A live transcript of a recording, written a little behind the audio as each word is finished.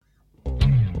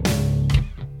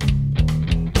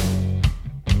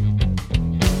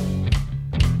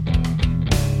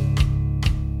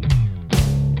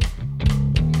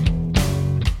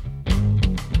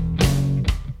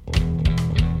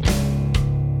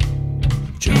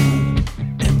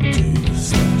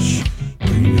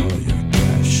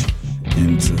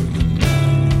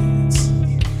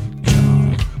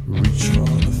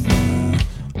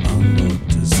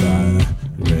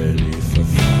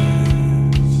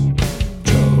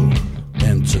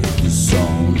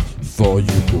for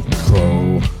you will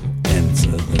crawl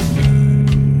into the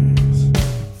night.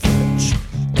 Fletch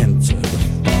into the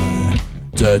fire,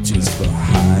 dirty's for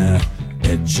hire,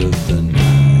 edge of the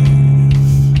knife.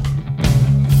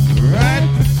 Right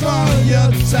before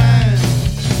your time,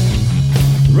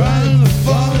 run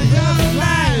for your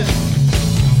life,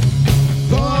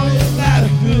 for your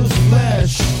life will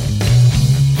flash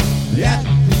at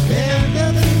the end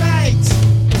of the night.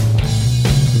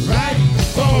 Right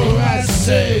before I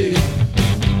say,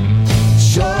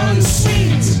 sure is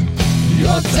sweet,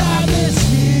 your time is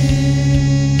here.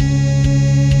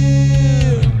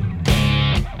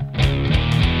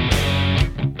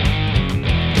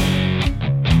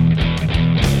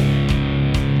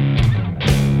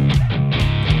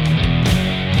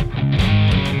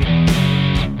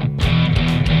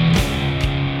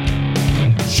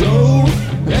 Joe,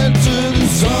 enter the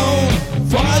zone,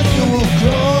 fire will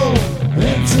grow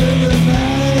into the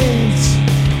night.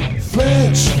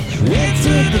 Fletch,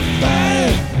 into the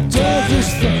fire, dirt is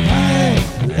the high,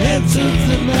 into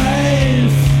the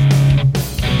knife.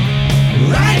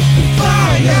 Right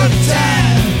before your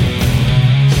time,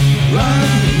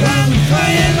 run for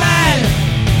your life,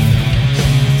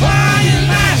 for your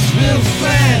life will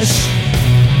flash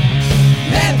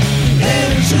at the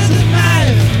edge of the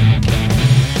knife.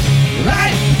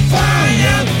 Right before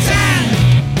your time,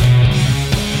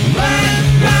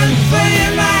 run for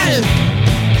your life.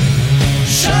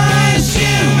 Sure as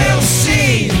you will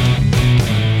see,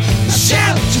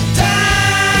 shout your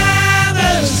time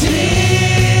is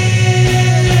here.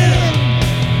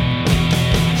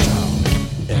 Down,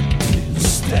 empty the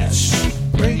stash,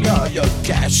 bring all your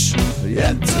cash,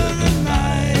 enter the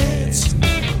night.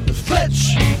 Fletch,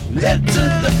 into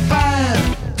the fire,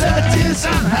 dirt is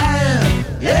on high,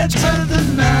 enter the